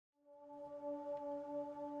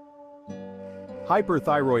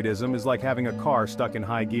Hyperthyroidism is like having a car stuck in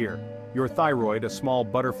high gear. Your thyroid, a small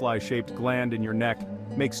butterfly-shaped gland in your neck,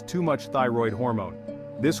 makes too much thyroid hormone.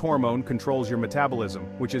 This hormone controls your metabolism,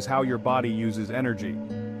 which is how your body uses energy.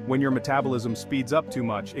 When your metabolism speeds up too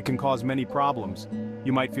much, it can cause many problems.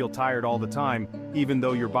 You might feel tired all the time, even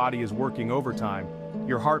though your body is working overtime.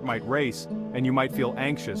 Your heart might race, and you might feel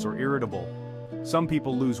anxious or irritable. Some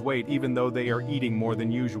people lose weight even though they are eating more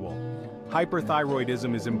than usual.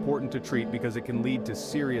 Hyperthyroidism is important to treat because it can lead to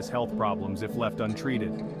serious health problems if left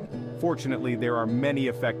untreated. Fortunately, there are many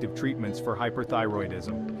effective treatments for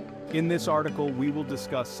hyperthyroidism. In this article, we will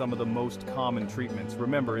discuss some of the most common treatments.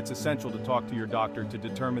 Remember, it's essential to talk to your doctor to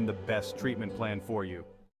determine the best treatment plan for you.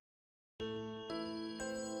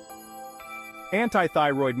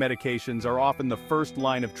 Antithyroid medications are often the first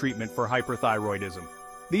line of treatment for hyperthyroidism.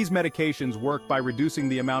 These medications work by reducing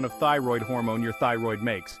the amount of thyroid hormone your thyroid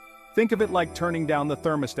makes. Think of it like turning down the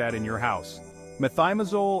thermostat in your house.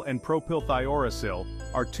 Methimazole and propylthiouracil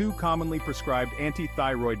are two commonly prescribed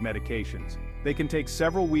antithyroid medications. They can take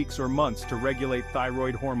several weeks or months to regulate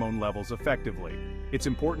thyroid hormone levels effectively. It's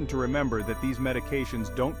important to remember that these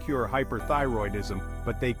medications don't cure hyperthyroidism,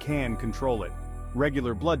 but they can control it.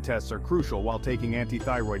 Regular blood tests are crucial while taking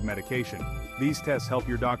antithyroid medication. These tests help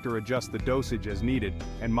your doctor adjust the dosage as needed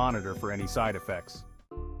and monitor for any side effects.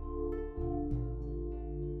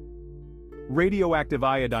 Radioactive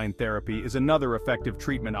iodine therapy is another effective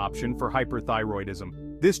treatment option for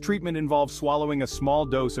hyperthyroidism. This treatment involves swallowing a small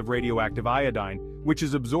dose of radioactive iodine, which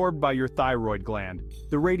is absorbed by your thyroid gland.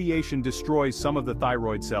 The radiation destroys some of the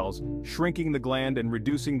thyroid cells, shrinking the gland and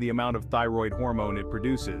reducing the amount of thyroid hormone it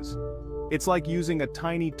produces. It's like using a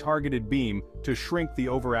tiny targeted beam to shrink the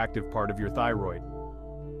overactive part of your thyroid.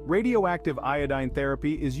 Radioactive iodine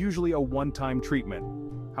therapy is usually a one-time treatment.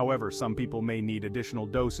 However, some people may need additional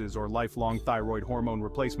doses or lifelong thyroid hormone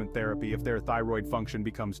replacement therapy if their thyroid function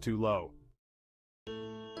becomes too low.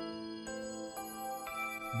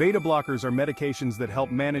 Beta blockers are medications that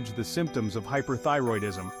help manage the symptoms of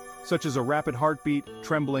hyperthyroidism, such as a rapid heartbeat,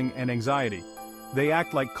 trembling, and anxiety. They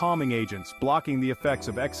act like calming agents, blocking the effects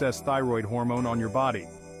of excess thyroid hormone on your body.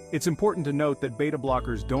 It's important to note that beta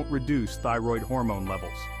blockers don't reduce thyroid hormone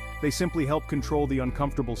levels. They simply help control the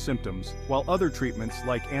uncomfortable symptoms, while other treatments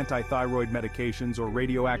like antithyroid medications or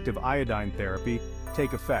radioactive iodine therapy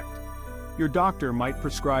take effect. Your doctor might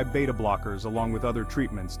prescribe beta blockers along with other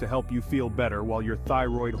treatments to help you feel better while your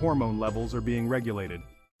thyroid hormone levels are being regulated.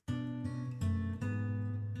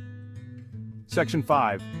 Section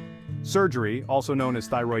 5. Surgery, also known as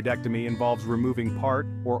thyroidectomy, involves removing part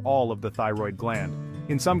or all of the thyroid gland.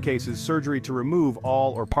 In some cases, surgery to remove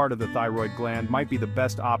all or part of the thyroid gland might be the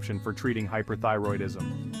best option for treating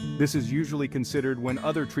hyperthyroidism. This is usually considered when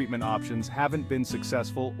other treatment options haven't been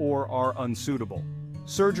successful or are unsuitable.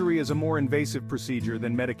 Surgery is a more invasive procedure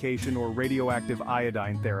than medication or radioactive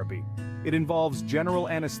iodine therapy. It involves general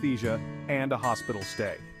anesthesia and a hospital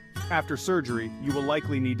stay. After surgery, you will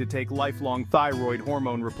likely need to take lifelong thyroid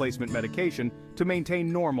hormone replacement medication to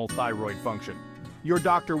maintain normal thyroid function. Your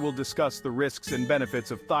doctor will discuss the risks and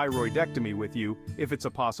benefits of thyroidectomy with you if it's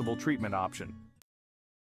a possible treatment option.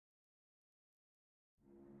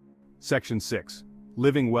 Section 6.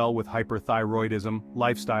 Living well with hyperthyroidism,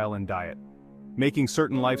 lifestyle and diet. Making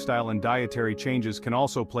certain lifestyle and dietary changes can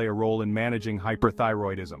also play a role in managing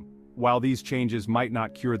hyperthyroidism. While these changes might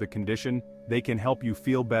not cure the condition, they can help you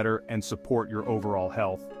feel better and support your overall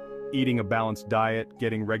health. Eating a balanced diet,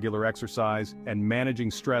 getting regular exercise, and managing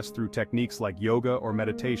stress through techniques like yoga or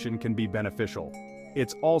meditation can be beneficial.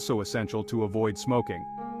 It's also essential to avoid smoking,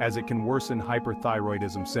 as it can worsen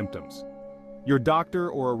hyperthyroidism symptoms. Your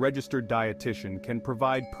doctor or a registered dietitian can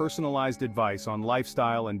provide personalized advice on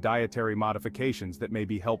lifestyle and dietary modifications that may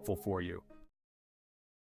be helpful for you.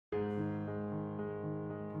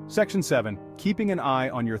 Section 7. Keeping an eye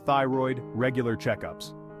on your thyroid, regular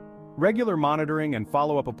checkups. Regular monitoring and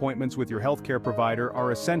follow-up appointments with your healthcare provider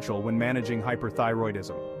are essential when managing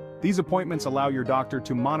hyperthyroidism. These appointments allow your doctor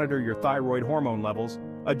to monitor your thyroid hormone levels,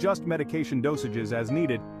 adjust medication dosages as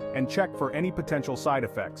needed, and check for any potential side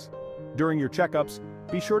effects. During your checkups,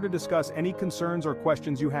 be sure to discuss any concerns or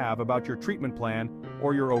questions you have about your treatment plan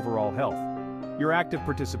or your overall health. Your active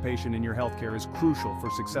participation in your healthcare is crucial for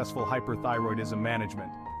successful hyperthyroidism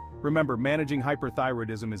management. Remember, managing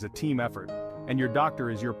hyperthyroidism is a team effort, and your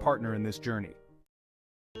doctor is your partner in this journey.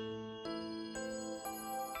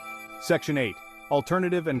 Section 8.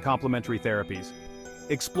 Alternative and complementary therapies.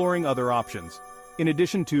 Exploring other options. In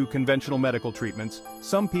addition to conventional medical treatments,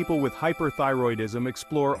 some people with hyperthyroidism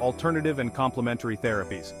explore alternative and complementary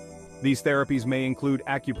therapies. These therapies may include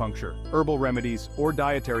acupuncture, herbal remedies, or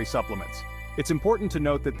dietary supplements. It's important to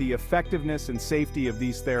note that the effectiveness and safety of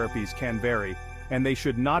these therapies can vary, and they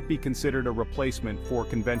should not be considered a replacement for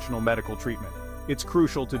conventional medical treatment. It's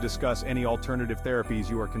crucial to discuss any alternative therapies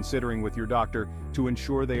you are considering with your doctor to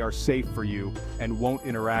ensure they are safe for you and won't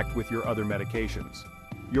interact with your other medications.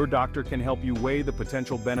 Your doctor can help you weigh the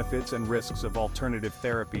potential benefits and risks of alternative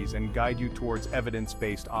therapies and guide you towards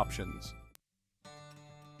evidence-based options.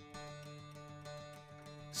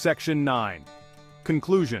 Section 9.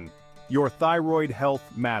 Conclusion. Your thyroid health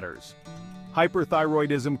matters.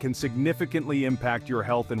 Hyperthyroidism can significantly impact your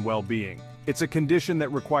health and well-being. It's a condition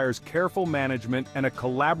that requires careful management and a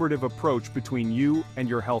collaborative approach between you and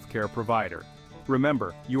your healthcare provider.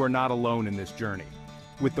 Remember, you are not alone in this journey.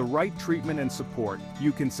 With the right treatment and support,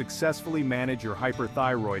 you can successfully manage your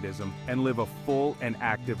hyperthyroidism and live a full and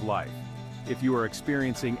active life. If you are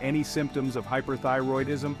experiencing any symptoms of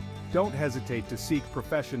hyperthyroidism, don't hesitate to seek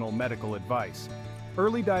professional medical advice.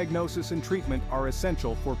 Early diagnosis and treatment are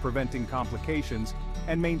essential for preventing complications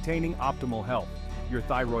and maintaining optimal health. Your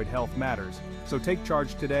thyroid health matters, so take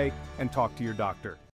charge today and talk to your doctor.